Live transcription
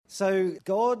So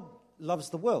God loves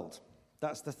the world.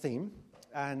 That's the theme.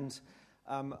 And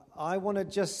I want to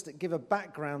just give a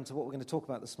background to what we're going to talk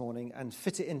about this morning and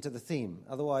fit it into the theme.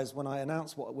 Otherwise, when I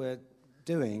announce what we're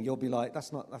doing, you'll be like,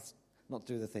 that's not to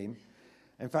do with the theme.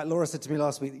 In fact, Laura said to me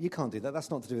last week, you can't do that. That's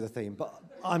not to do with the theme. But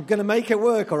I'm going to make it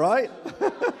work, all right?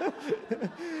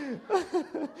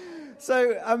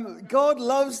 So God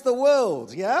loves the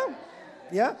world, yeah?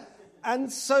 Yeah? And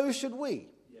so should we.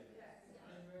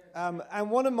 And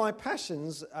one of my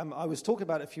passions, I was talking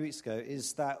about it a few weeks ago,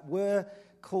 is that we're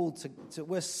called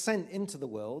we're sent into the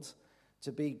world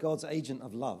to be God's agent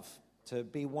of love, to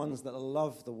be ones that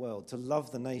love the world, to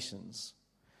love the nations.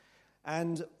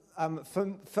 And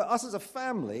for us as a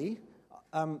family,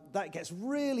 that gets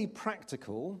really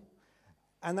practical,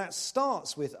 and that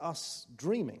starts with us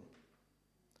dreaming,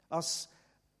 us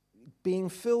being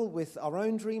filled with our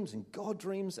own dreams and God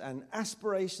dreams and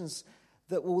aspirations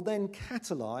that will then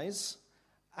catalyze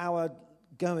our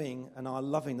going and our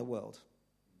loving the world,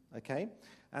 okay?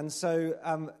 And so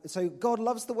God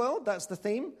loves the world, that's the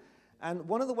theme. And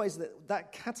one of the ways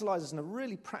that catalyzes in a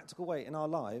really practical way in our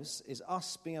lives is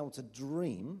us being able to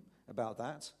dream about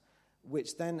that,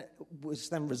 which then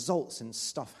results in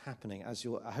stuff happening, as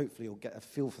hopefully you'll get a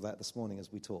feel for that this morning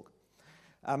as we talk.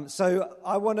 So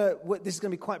this is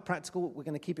going to be quite practical. We're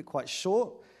going to keep it quite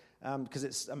short, because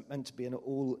it's meant to be an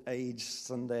all-age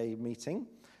Sunday meeting.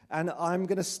 And I'm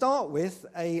going to start with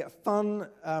a fun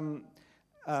kind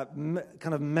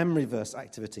of memory verse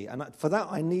activity. And for that,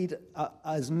 I need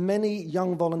as many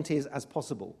young volunteers as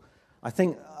possible. I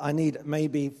think I need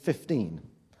maybe 15.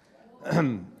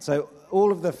 So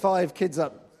all of the 5 kids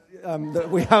up that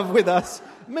we have with us,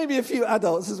 maybe a few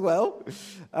adults as well.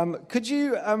 Could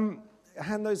you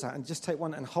hand those out and just take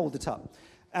one and hold it up?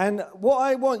 And what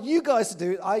I want you guys to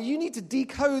do, you need to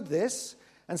decode this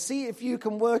and see if you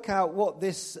can work out what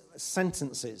this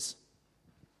sentence is.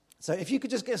 So if you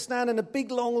could just stand in a big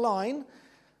long line.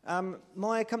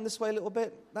 Maya, come this way a little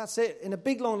bit. That's it. In a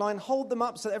big long line, hold them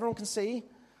up so that everyone can see.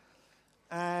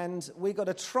 And we've got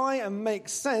to try and make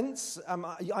sense.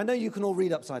 I know you can all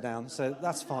read upside down, so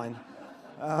that's fine.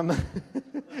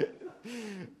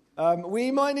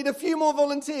 We might need a few more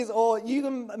volunteers, or you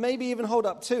can maybe even hold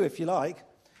up 2 if you like.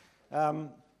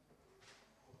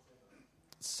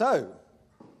 So,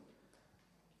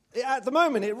 at the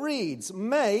moment it reads,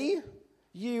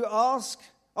 you ask,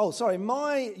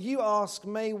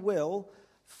 may will,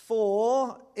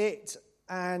 for it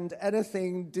and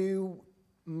anything do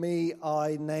me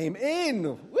I name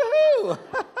in. Woohoo!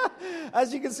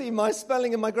 As you can see, my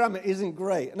spelling and my grammar isn't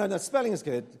great. No, spelling is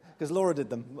good, because Laura did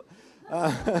them.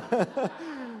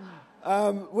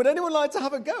 Would anyone like to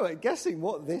have a go at guessing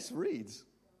what this reads?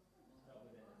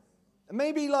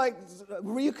 Maybe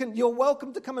you're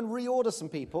welcome to come and reorder some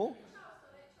people.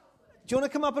 Do you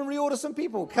want to come up and reorder some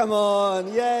people? Come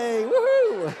on, yay,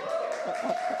 woohoo!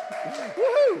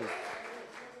 Woohoo!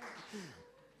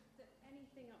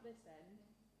 Anything up this end,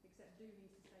 except do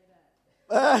needs to stay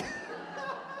there.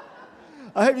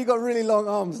 I hope you've got really long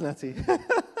arms, Natty.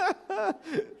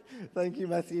 Thank you,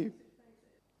 Matthew.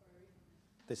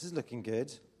 This is looking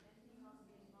good.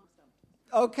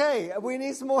 Okay, we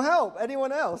need some more help.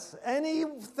 Anyone else?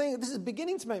 Anything? This is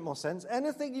beginning to make more sense.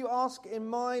 Anything you ask in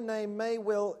my name, may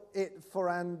will it for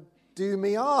and do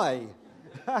me I.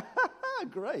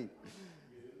 Great.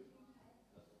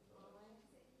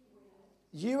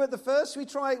 You at the first. We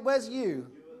try. Where's you?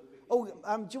 Oh,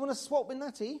 do you want to swap with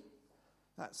Natty?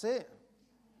 That's it.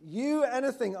 You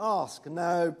anything ask.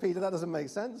 No, Peter, that doesn't make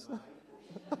sense.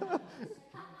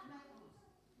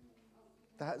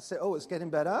 That's it. Oh, it's getting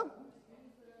better.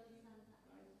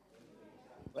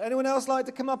 Anyone else like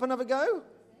to come up and have a go?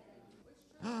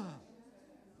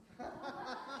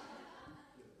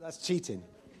 That's cheating.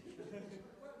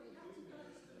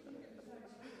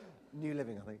 New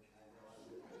Living, I think.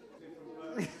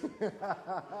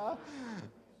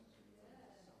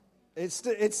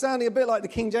 It's sounding a bit like the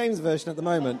King James version at the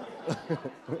moment.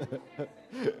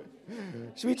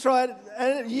 Should we try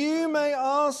it? You may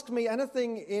ask me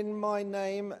anything in my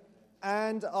name,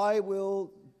 and I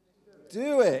will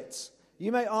do it.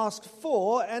 You may ask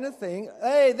for anything.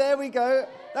 Hey, there we go.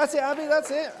 That's it, Abby, that's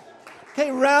it.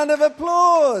 Okay, round of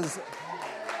applause.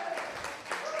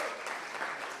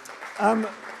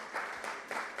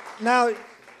 Now,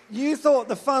 you thought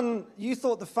the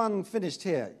fun finished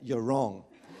here. You're wrong.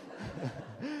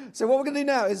 So what we're going to do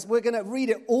now is we're going to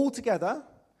read it all together.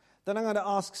 Then I'm going to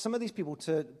ask some of these people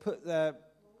to put the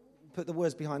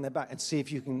words behind their back and see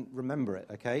if you can remember it,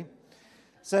 okay?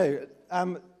 So,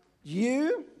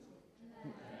 you...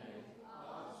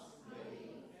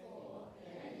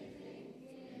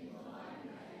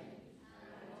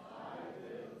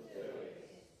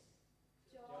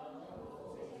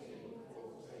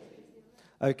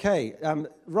 Okay,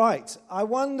 right. I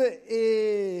wonder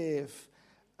if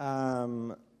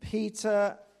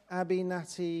Peter, Abby,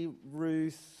 Natty,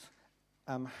 Ruth,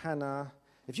 Hannah,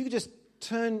 if you could just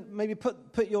turn, maybe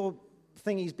put your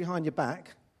thingies behind your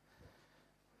back,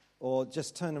 or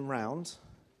just turn them round.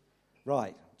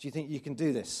 Right. Do you think you can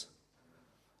do this?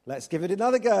 Let's give it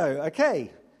another go.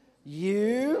 Okay.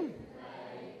 You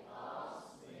may ask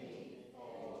me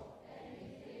for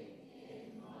anything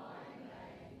in my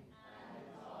name, and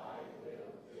I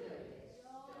will do it.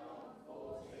 John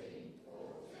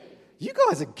 14:14. You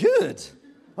guys are good.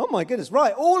 Oh my goodness.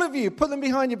 Right, all of you, put them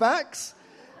behind your backs.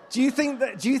 Do you think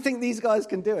these guys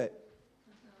can do it?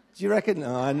 Do you reckon?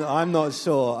 No, I'm not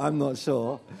sure. I'm not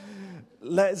sure.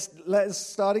 Let's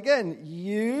start again.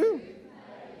 You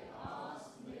may ask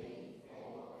me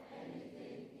for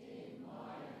anything in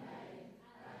my name,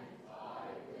 and I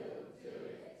will do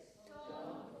it.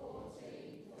 John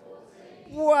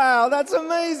 14:14. Wow, that's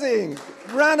amazing.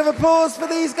 Round of applause for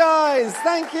these guys.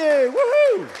 Thank you.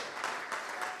 Woohoo!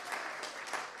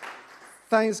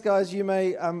 Thanks, guys. You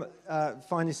may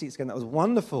find your seats again. That was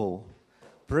wonderful.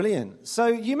 Brilliant. So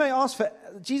you may ask for,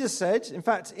 Jesus said, in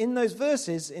fact, in those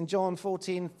verses in John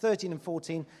 14:13 and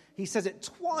 14, he says it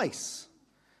twice.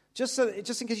 Just in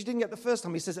case you didn't get the first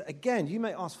time, he says it again. You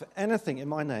may ask for anything in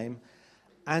my name,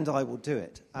 and I will do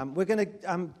it. We're going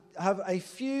to have a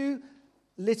few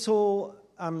little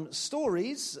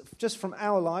stories just from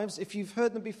our lives. If you've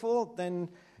heard them before, then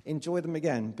enjoy them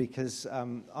again, because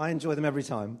I enjoy them every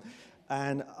time.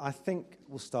 And I think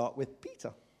we'll start with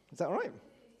Peter. Is that all right?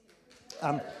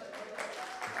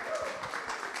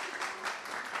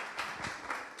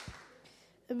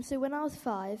 So when I was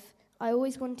 5, I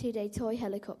always wanted a toy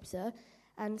helicopter,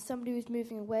 and somebody was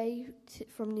moving away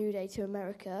from New Day to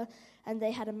America, and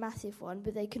they had a massive one,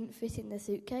 but they couldn't fit it in their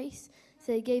suitcase.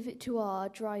 So they gave it to our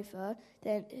driver,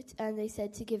 and they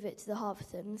said to give it to the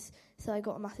Harversons. So I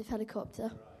got a massive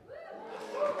helicopter.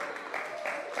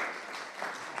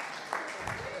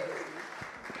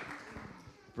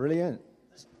 Brilliant.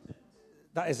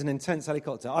 That is an intense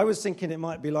helicopter. I was thinking it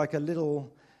might be like a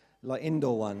little,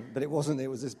 indoor one, but it wasn't. It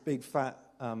was this big, fat,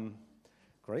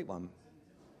 great one.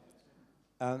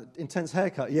 Intense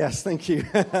haircut. Yes, thank you.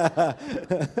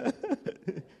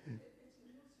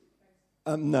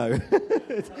 No,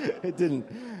 it didn't.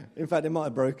 In fact, it might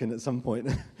have broken at some point.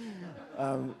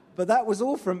 But that was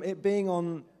all from it being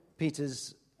on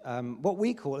Peter's, what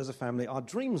we call as a family, our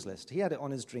dreams list. He had it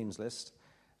on his dreams list,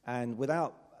 and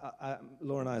without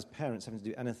Laura and I as parents having to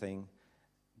do anything,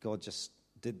 God just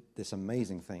did this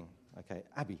amazing thing. Okay,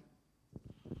 Abby.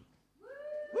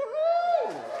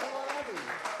 Woohoo! Come on,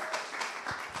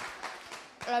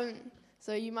 Abby.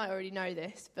 So you might already know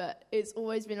this, but it's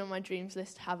always been on my dreams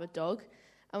list to have a dog.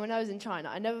 And when I was in China,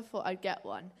 I never thought I'd get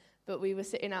one, but we were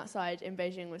sitting outside in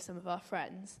Beijing with some of our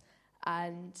friends,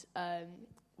 and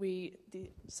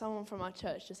someone from our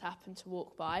church just happened to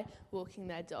walk by, walking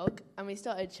their dog, and we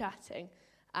started chatting.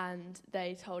 And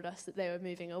they told us that they were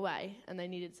moving away and they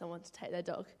needed someone to take their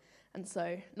dog. And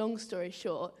so, long story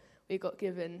short, we got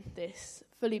given this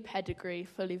fully pedigree,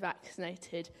 fully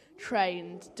vaccinated,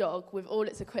 trained dog with all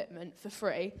its equipment for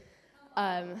free.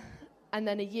 And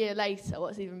then a year later,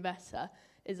 what's even better,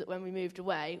 is that when we moved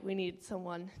away, we needed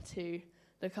someone to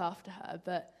look after her,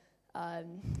 but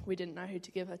we didn't know who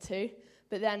to give her to.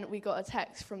 But then we got a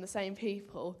text from the same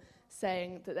people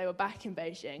saying that they were back in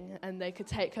Beijing and they could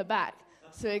take her back.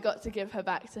 So we got to give her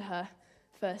back to her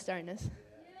first owners.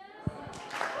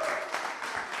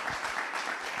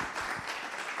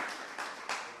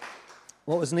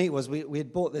 What was neat was we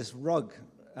had bought this rug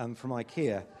from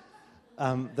IKEA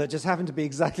that just happened to be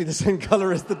exactly the same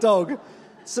colour as the dog.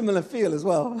 Similar feel as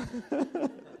well.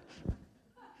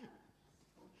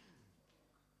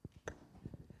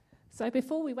 So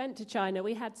before we went to China,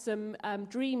 we had some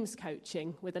dreams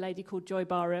coaching with a lady called Joy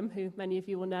Barham, who many of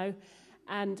you will know.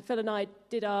 And Phil and I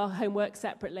did our homework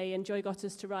separately, and Joy got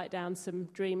us to write down some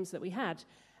dreams that we had.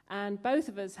 And both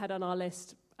of us had on our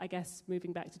list, I guess,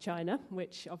 moving back to China,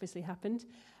 which obviously happened.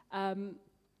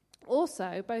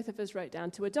 Also, both of us wrote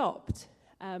down to adopt.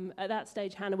 At that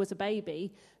stage, Hannah was a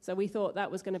baby, so we thought that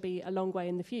was going to be a long way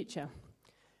in the future.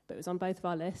 But it was on both of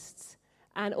our lists.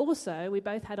 And also, we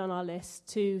both had on our list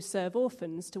to serve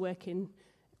orphans, to work in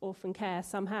orphan care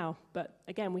somehow. But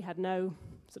again, we had no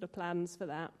sort of plans for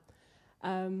that.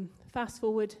 Fast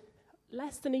forward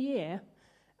less than a year,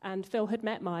 and Phil had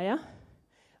met Maya.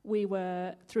 We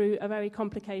were, through a very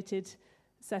complicated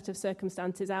set of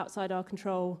circumstances outside our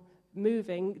control,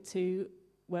 moving to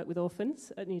work with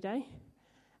orphans at New Day.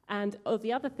 And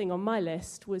the other thing on my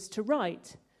list was to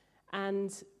write.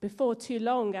 And before too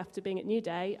long after being at New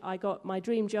Day, I got my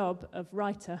dream job of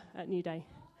writer at New Day,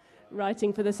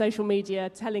 writing for the social media,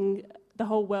 telling the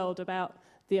whole world about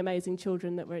the amazing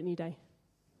children that were at New Day.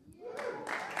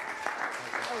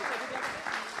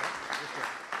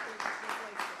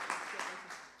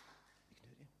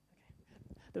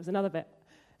 There was another bit.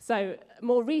 So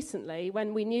more recently,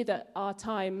 when we knew that our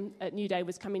time at New Day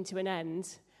was coming to an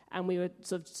end and we were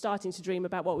sort of starting to dream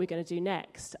about what we were going to do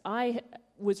next, I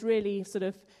was really sort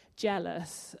of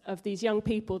jealous of these young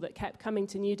people that kept coming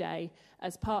to New Day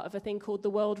as part of a thing called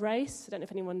the World Race. I don't know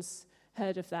if anyone's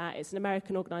heard of that. It's an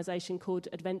American organisation called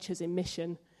Adventures in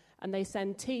Mission, and they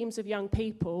send teams of young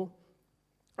people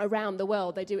around the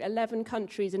world. They do 11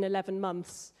 countries in 11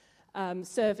 months,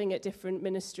 serving at different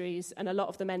ministries, and a lot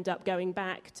of them end up going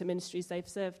back to ministries they've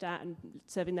served at and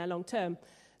serving there long term.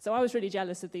 So I was really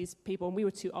jealous of these people, and we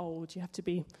were too old. You have to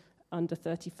be under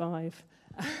 35.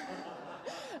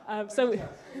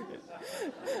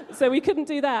 So we couldn't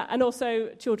do that, and also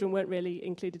children weren't really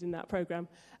included in that program.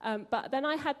 But then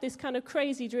I had this kind of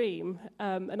crazy dream,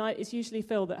 and it's usually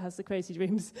Phil that has the crazy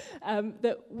dreams,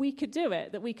 that we could do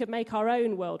it, that we could make our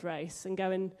own world race and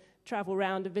go and travel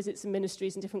around and visit some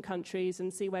ministries in different countries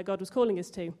and see where God was calling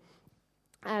us to.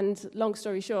 And long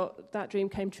story short, that dream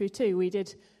came true too. We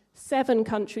did 7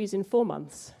 countries in 4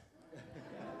 months.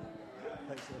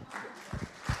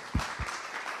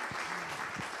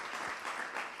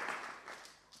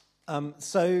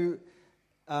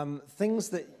 Things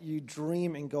that you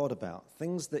dream in God about,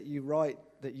 things that you write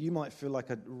that you might feel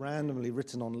like are randomly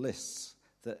written on lists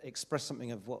that express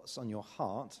something of what's on your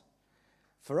heart,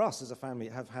 for us as a family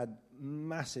have had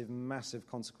massive, massive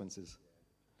consequences.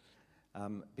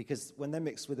 Because when they're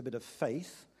mixed with a bit of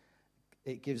faith,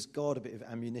 it gives God a bit of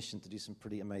ammunition to do some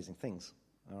pretty amazing things.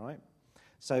 All right?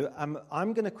 So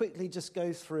I'm going to quickly just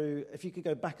go through, if you could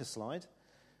go back a slide.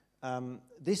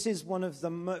 This is one of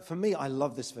the, for me, I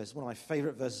love this verse, one of my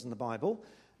favorite verses in the Bible.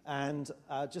 And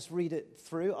just read it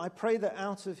through. I pray that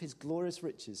out of his glorious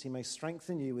riches he may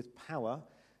strengthen you with power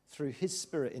through his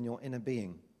Spirit in your inner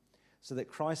being, so that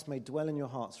Christ may dwell in your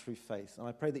hearts through faith. And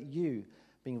I pray that you,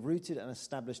 being rooted and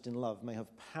established in love, may have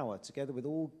power, together with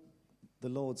all the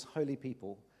Lord's holy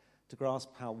people, to grasp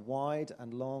how wide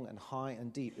and long and high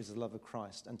and deep is the love of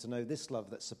Christ, and to know this love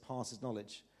that surpasses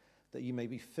knowledge, that you may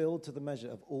be filled to the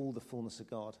measure of all the fullness of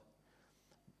God.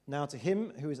 Now to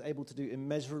him who is able to do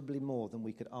immeasurably more than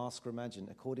we could ask or imagine,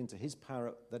 according to his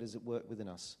power that is at work within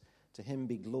us, to him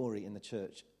be glory in the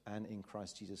church and in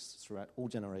Christ Jesus throughout all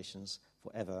generations,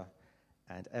 forever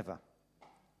and ever.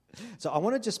 So I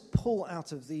want to just pull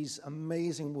out of these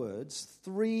amazing words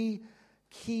 3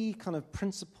 key kind of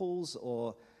principles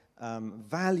or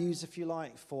values, if you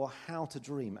like, for how to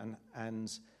dream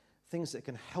and things that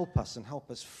can help us and help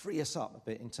us free us up a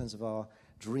bit in terms of our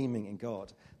dreaming in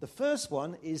God. The first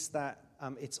one is that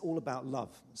it's all about love.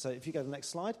 So if you go to the next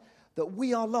slide, that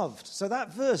we are loved. So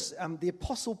that verse, the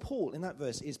Apostle Paul in that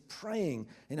verse is praying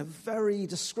in a very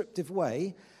descriptive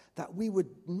way that we would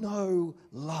know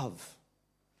love.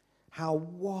 How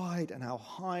wide and how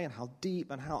high and how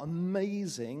deep and how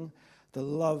amazing the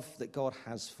love that God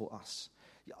has for us.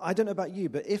 I don't know about you,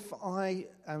 but if I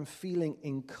am feeling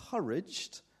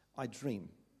encouraged, I dream.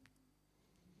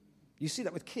 You see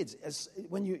that with kids.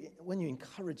 When you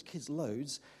encourage kids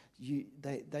loads,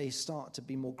 they start to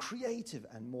be more creative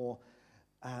and more,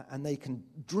 and they can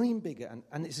dream bigger.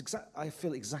 And I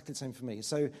feel exactly the same for me.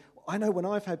 So I know when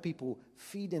I've had people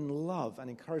feed in love and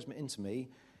encouragement into me,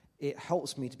 it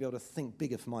helps me to be able to think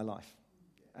bigger for my life.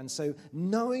 And so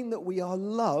knowing that we are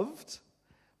loved,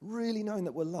 really knowing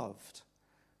that we're loved,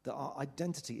 that our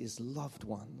identity is loved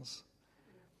ones,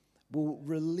 will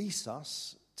release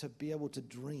us to be able to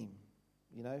dream.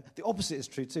 You know, the opposite is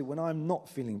true too. When I'm not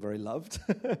feeling very loved,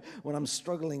 when I'm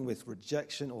struggling with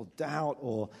rejection or doubt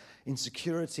or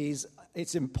insecurities,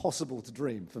 it's impossible to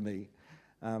dream for me.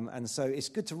 And so it's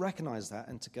good to recognize that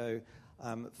and to go,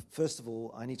 first of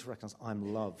all, I need to recognize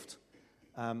I'm loved.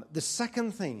 The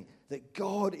second thing, that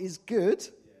God is good.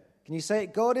 Can you say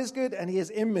it? God is good and he is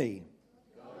in me.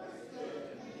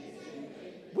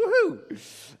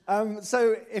 Woohoo!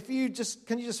 So if you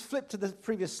can you just flip to the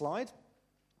previous slide?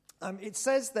 It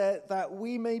says there that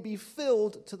we may be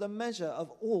filled to the measure of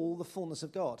all the fullness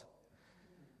of God.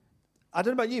 I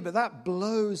don't know about you, but that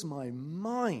blows my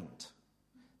mind.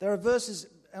 There are verses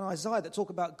in Isaiah that talk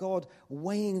about God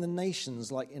weighing the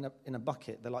nations like in a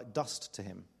bucket. They're like dust to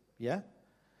him. Yeah?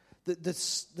 The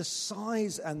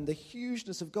size and the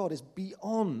hugeness of God is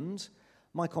beyond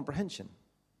my comprehension.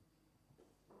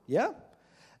 Yeah?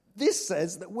 This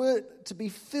says that we're to be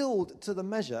filled to the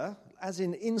measure, as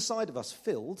in inside of us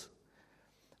filled,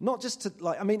 Not just to,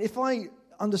 if I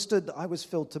understood that I was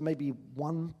filled to maybe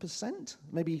 1%,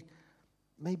 maybe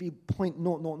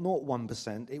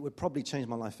 0.0001%, it would probably change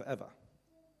my life forever.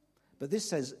 But this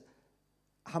says,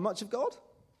 how much of God?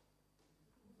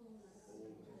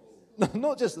 No,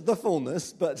 not just the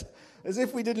fullness, but as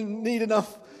if we didn't need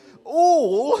enough,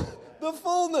 all the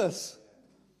fullness.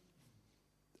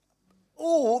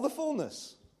 All the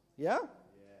fullness. Yeah?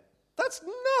 That's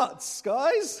nuts,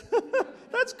 guys.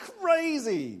 That's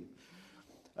crazy.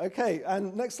 Okay,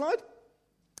 and next slide.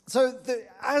 So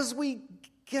as we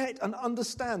get and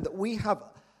understand that we have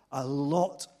a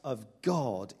lot of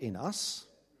God in us,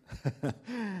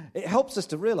 it helps us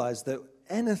to realize that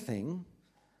anything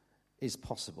is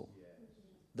possible.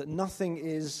 That nothing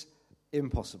is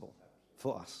impossible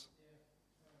for us.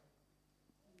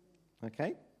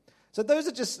 Okay? So those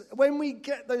are just, when we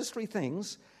get those three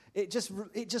things, it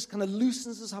just kind of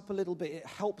loosens us up a little bit. It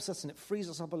helps us and it frees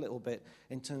us up a little bit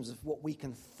in terms of what we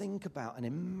can think about and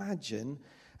imagine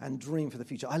and dream for the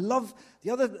future. I love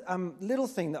the other little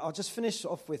thing that I'll just finish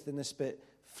off with in this bit,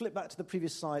 flip back to the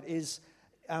previous slide, is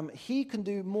he can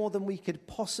do more than we could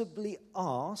possibly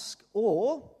ask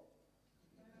or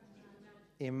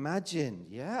imagine.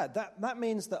 Yeah, that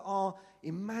means that our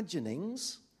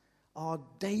imaginings, our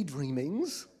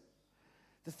daydreamings,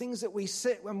 the things that we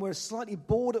sit when we're slightly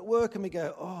bored at work and we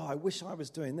go, oh, I wish I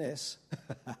was doing this.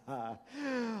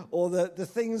 Or the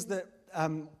things that,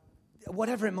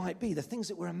 whatever it might be, the things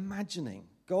that we're imagining,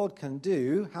 God can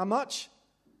do, how much?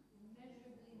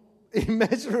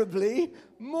 Immeasurably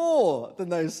more than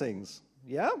those things.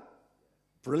 Yeah?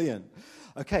 Brilliant.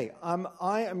 Okay,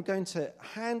 I am going to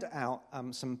hand out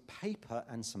some paper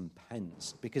and some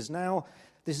pens, because now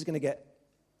this is going to get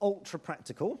ultra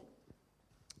practical.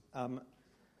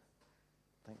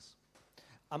 Thanks.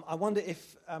 I wonder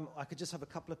if I could just have a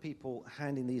couple of people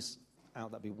handing these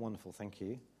out. That'd be wonderful. Thank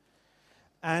you.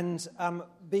 And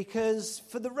because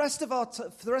for the rest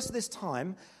of this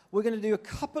time, we're going to do a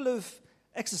couple of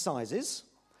exercises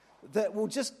that will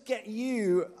just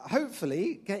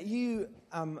hopefully get you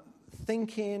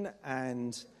thinking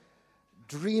and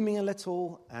dreaming a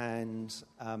little, and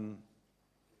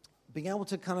being able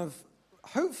to kind of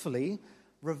hopefully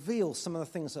reveal some of the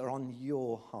things that are on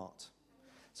your heart.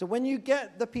 So when you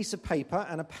get the piece of paper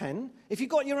and a pen, if you've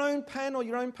got your own pen or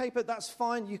your own paper, that's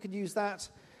fine. You can use that.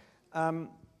 I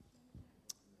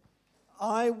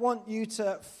want you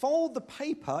to fold the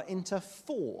paper into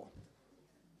 4.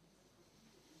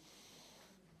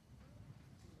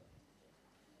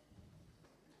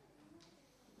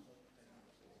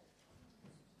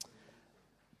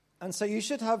 And so you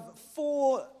should have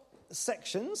 4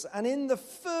 sections. And in the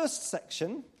first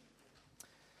section,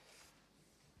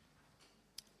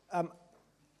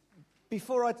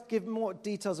 before I give more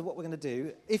details of what we're going to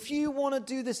do, if you want to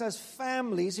do this as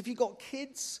families, if you've got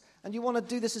kids and you want to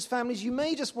do this as families, you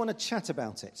may just want to chat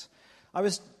about it. I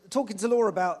was talking to Laura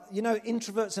about,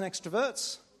 introverts and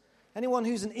extroverts. Anyone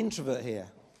who's an introvert here?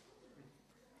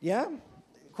 Yeah?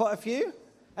 Quite a few?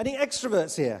 Any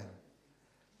extroverts here?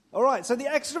 All right, so the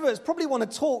extroverts probably want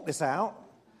to talk this out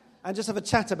and just have a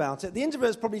chat about it. The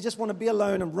introverts probably just want to be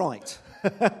alone and write.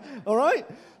 All right?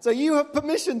 So you have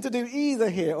permission to do either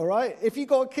here, all right? If you've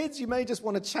got kids, you may just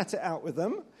want to chat it out with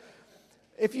them.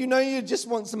 If you know you just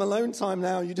want some alone time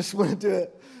now, you just want to do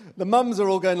it. The mums are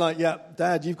all going like, yeah,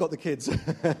 Dad, you've got the kids.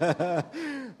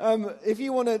 If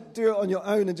you want to do it on your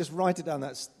own and just write it down,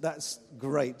 that's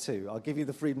great too. I'll give you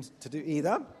the freedom to do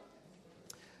either.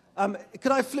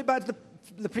 Could I flip back to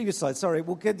the previous slide? Sorry,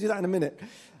 we'll do that in a minute.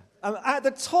 At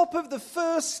the top of the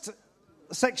first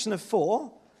section of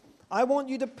 4, I want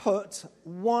you to put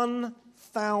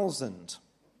 1,000.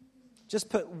 Just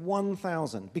put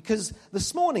 1,000. Because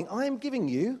this morning I am giving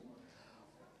you,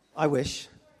 I wish,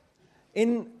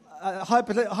 in a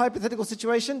hypothetical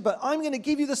situation, but I'm going to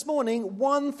give you this morning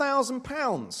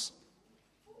 £1,000.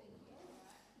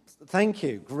 Thank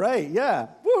you. Great. Yeah.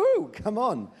 Woohoo. Come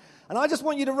on. And I just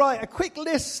want you to write a quick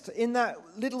list in that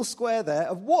little square there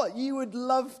of what you would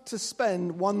love to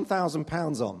spend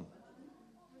 £1,000 on.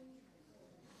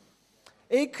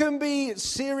 It can be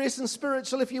serious and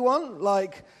spiritual if you want,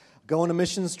 like go on a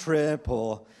missions trip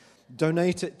or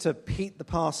donate it to Pete the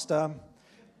pastor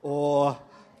or,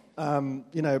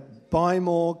 buy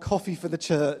more coffee for the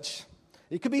church.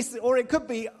 It could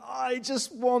be, I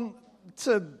just want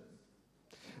to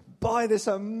buy this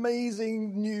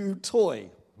amazing new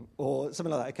toy. Or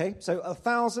something like that, okay? So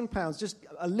 £1,000, just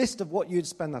a list of what you'd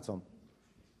spend that on.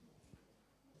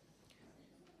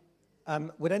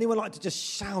 Would anyone like to just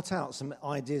shout out some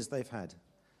ideas they've had?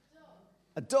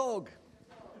 A dog.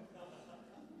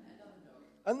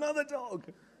 Another dog.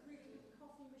 Coffee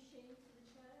machine for the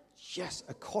church. Yes,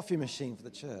 a coffee machine for the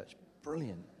church.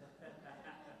 Brilliant.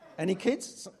 Any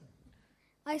kids?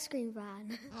 Ice cream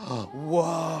van.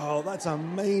 Wow, that's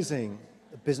amazing.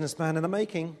 A businessman in the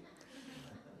making.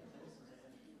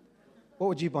 What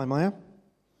would you buy, Maya?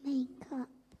 Makeup.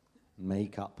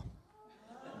 Makeup.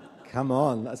 Come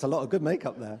on, that's a lot of good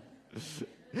makeup there.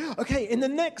 Okay, in the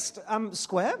next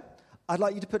square, I'd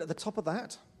like you to put at the top of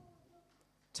that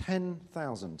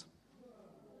 10,000.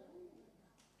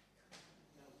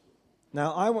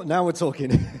 Now we're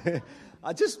talking.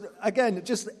 Just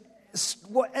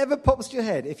whatever pops to your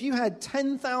head. If you had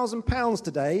 £10,000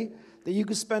 today that you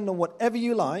could spend on whatever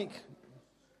you like,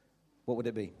 what would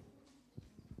it be?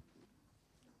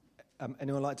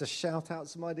 Anyone like to shout out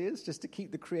some ideas just to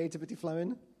keep the creativity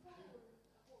flowing?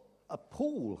 A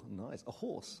pool, nice. A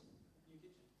horse.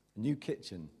 A new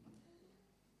kitchen.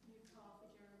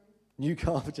 New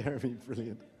car for Jeremy,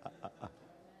 brilliant.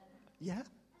 Yeah?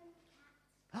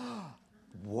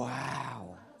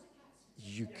 Wow.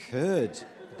 You could.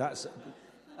 That's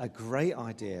a great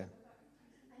idea.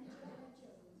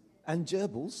 And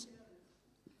gerbils.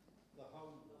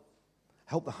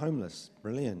 Help the homeless.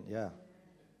 Brilliant, yeah.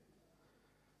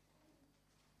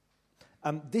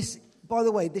 This, by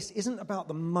the way, this isn't about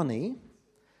the money.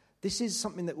 This is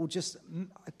something that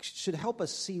should help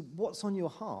us see what's on your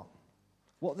heart.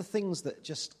 What are the things that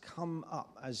just come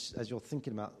up as you're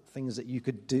thinking about things that you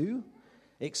could do,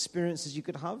 experiences you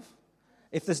could have?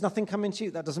 If there's nothing coming to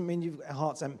you, that doesn't mean your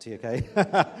heart's empty, okay?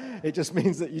 It just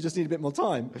means that you just need a bit more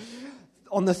time.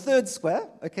 On the third square,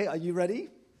 okay, are you ready?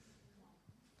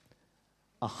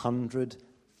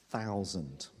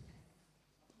 100,000.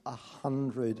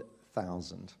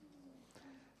 100,000.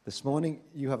 This morning,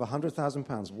 you have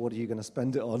 £100,000. What are you going to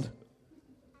spend it on?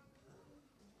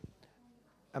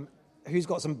 Who's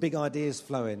got some big ideas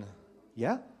flowing?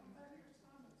 Yeah?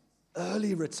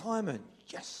 Early retirement.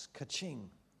 Yes,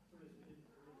 ka-ching.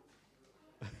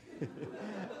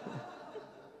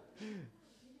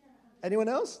 Anyone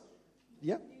else?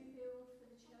 Yeah?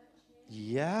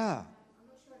 Yeah.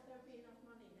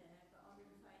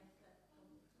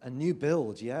 A new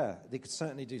build, yeah. They could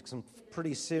certainly do some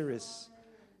pretty serious...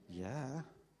 Yeah.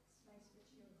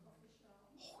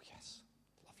 Oh, yes.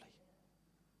 Lovely.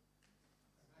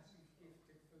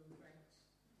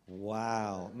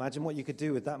 Wow. Imagine what you could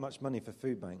do with that much money for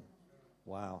food bank.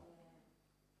 Wow.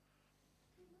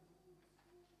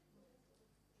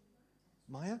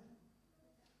 Maya?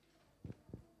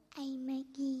 A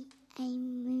museum.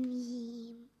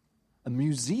 A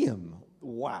museum?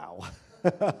 Wow.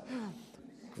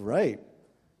 Great.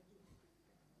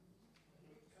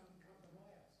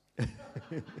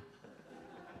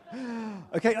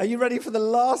 Okay, are you ready for the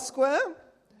last square?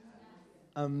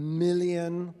 £1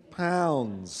 million.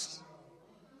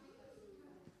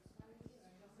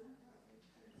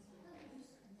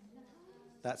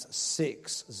 That's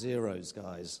 6 zeros,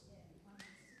 guys.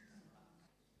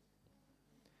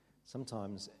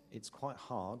 Sometimes it's quite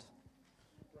hard.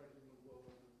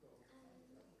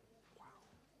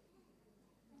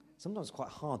 Sometimes it's quite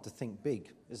hard to think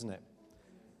big, isn't it?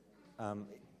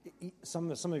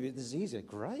 Some of you, this is easier.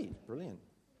 Great, brilliant.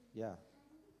 Yeah.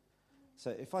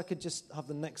 So if I could just have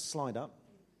the next slide up.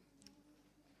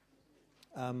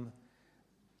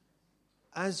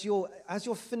 As you're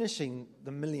finishing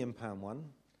the £1 million one,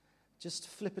 just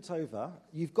flip it over.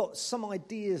 You've got some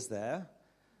ideas there.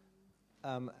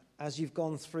 As you've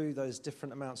gone through those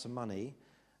different amounts of money,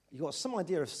 you've got some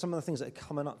idea of some of the things that are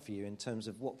coming up for you in terms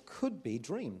of what could be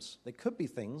dreams. They could be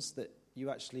things that you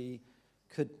actually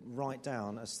could write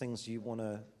down as things you want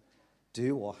to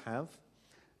do or have.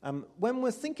 When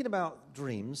we're thinking about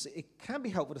dreams, it can be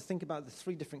helpful to think about the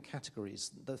 3 different categories.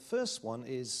 The first one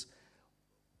is,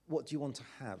 what do you want to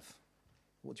have?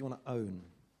 What do you want to own?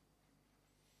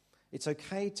 It's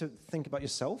okay to think about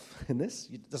yourself in this.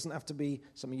 It doesn't have to be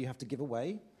something you have to give away.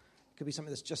 It could be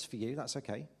something that's just for you. That's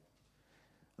okay.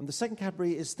 And the second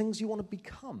category is things you want to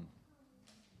become.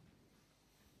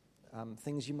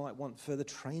 Things you might want further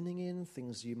training in,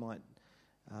 things you might,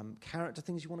 character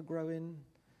things you want to grow in,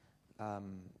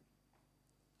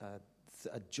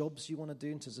 jobs you want to do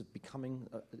in terms of becoming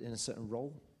in a certain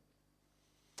role.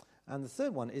 And the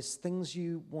third one is things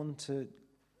you want to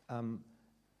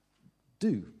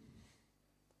do.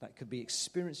 That could be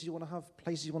experiences you want to have,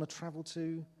 places you want to travel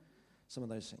to, some of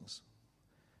those things.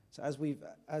 So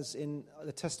as in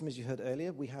the testimonies you heard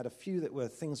earlier, we had a few that were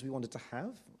things we wanted to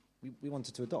have, we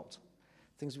wanted to adopt.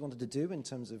 Things we wanted to do in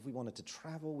terms of we wanted to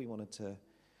travel, we wanted to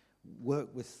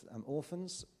work with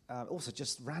orphans. Also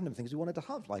just random things we wanted to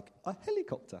have, like a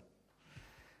helicopter.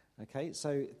 Okay,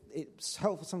 so it's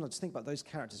helpful sometimes to think about those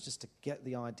characters just to get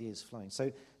the ideas flowing.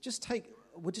 So just take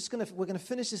we're going to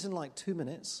finish this in like 2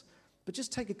 minutes, but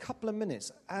just take a couple of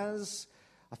minutes as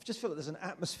I just feel like there's an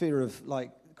atmosphere of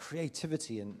like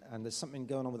creativity and there's something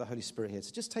going on with the Holy Spirit here.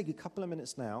 So just take a couple of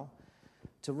minutes now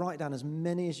to write down as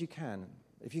many as you can.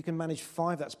 If you can manage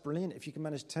 5, that's brilliant. If you can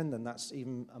manage 10, then that's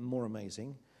even more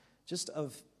amazing. Just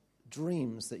of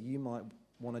dreams that you might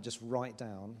want to just write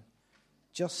down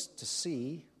just to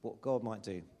see what God might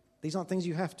do. These aren't things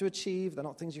you have to achieve. They're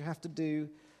not things you have to do.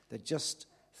 They're just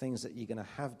things that you're going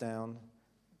to have down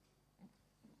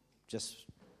just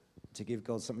to give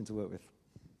God something to work with.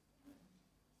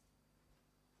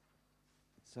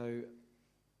 So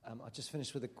I just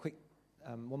finished with a quick,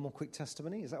 one more quick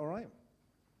testimony. Is that all right?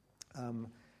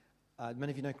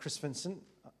 Many of you know Chris Vincent.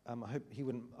 I hope he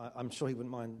wouldn't. I'm sure he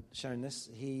wouldn't mind sharing this.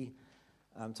 He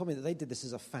told me that they did this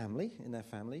as a family in their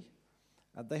family.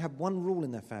 They had one rule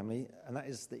in their family, and that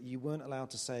is that you weren't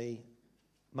allowed to say,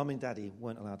 Mum and Daddy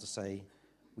weren't allowed to say,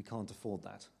 we can't afford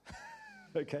that.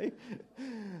 Okay?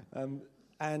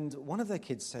 And one of their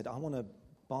kids said, I want to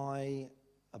buy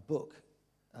a book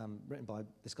written by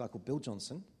this guy called Bill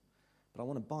Johnson, but I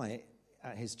want to buy it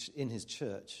in his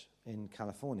church in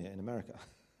California, in America.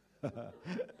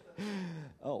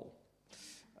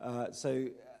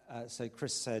 So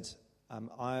Chris said,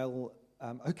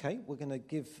 okay, we're going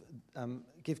to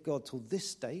give God till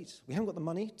this date. We haven't got the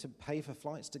money to pay for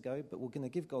flights to go, but we're going to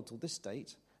give God till this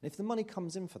date. And if the money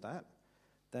comes in for that,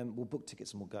 then we'll book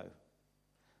tickets and we'll go.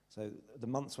 So the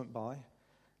months went by.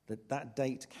 That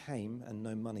date came and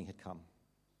no money had come.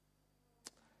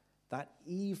 That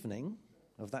evening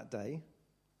of that day,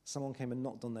 someone came and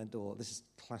knocked on their door. This is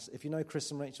classic. If you know Chris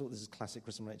and Rachel, this is classic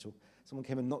Chris and Rachel. Someone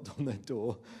came and knocked on their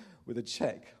door with a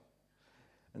check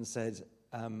and said,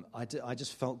 I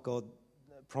just felt God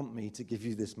prompt me to give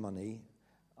you this money.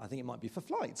 I think it might be for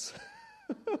flights.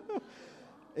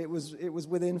 It was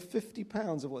within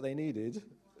 £50 of what they needed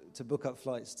to book up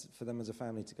flights for them as a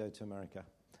family to go to America.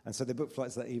 And so they booked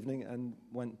flights that evening and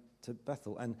went to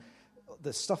Bethel. And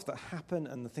the stuff that happened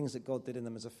and the things that God did in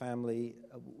them as a family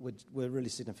were really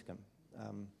significant.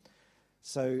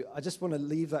 So I just want to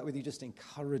leave that with you, just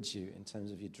encourage you in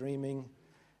terms of your dreaming,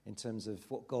 in terms of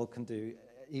what God can do,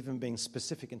 even being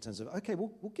specific in terms of, okay,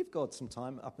 we'll give God some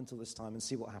time up until this time and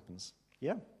see what happens.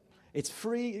 Yeah? It's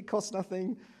free, it costs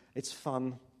nothing, it's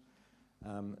fun.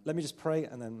 Let me just pray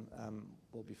and then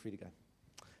we'll be free to go.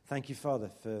 Thank you, Father,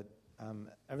 for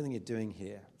everything you're doing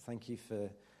here. Thank you for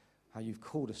how you've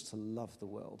called us to love the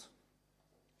world.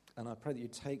 And I pray that you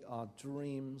take our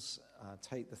dreams,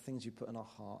 take the things you put in our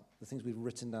heart, the things we've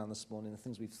written down this morning, the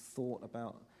things we've thought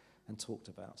about and talked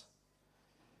about.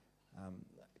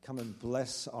 Come and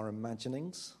bless our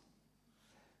imaginings.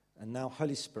 And now,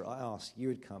 Holy Spirit, I ask you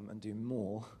would come and do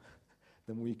more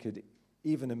than we could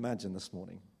even imagine this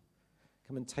morning.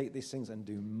 Come and take these things and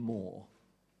do more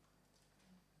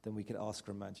than we could ask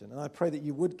or imagine. And I pray that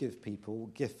you would give people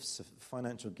gifts,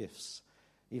 financial gifts,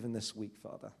 even this week,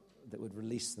 Father, that would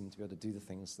release them to be able to do the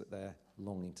things that they're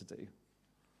longing to do.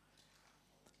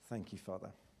 Thank you, Father.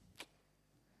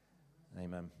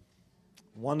 Amen.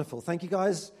 Wonderful. Thank you,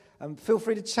 guys. Feel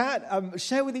free to chat.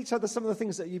 Share with each other some of the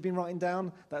things that you've been writing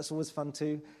down. That's always fun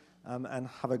too. And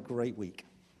have a great week.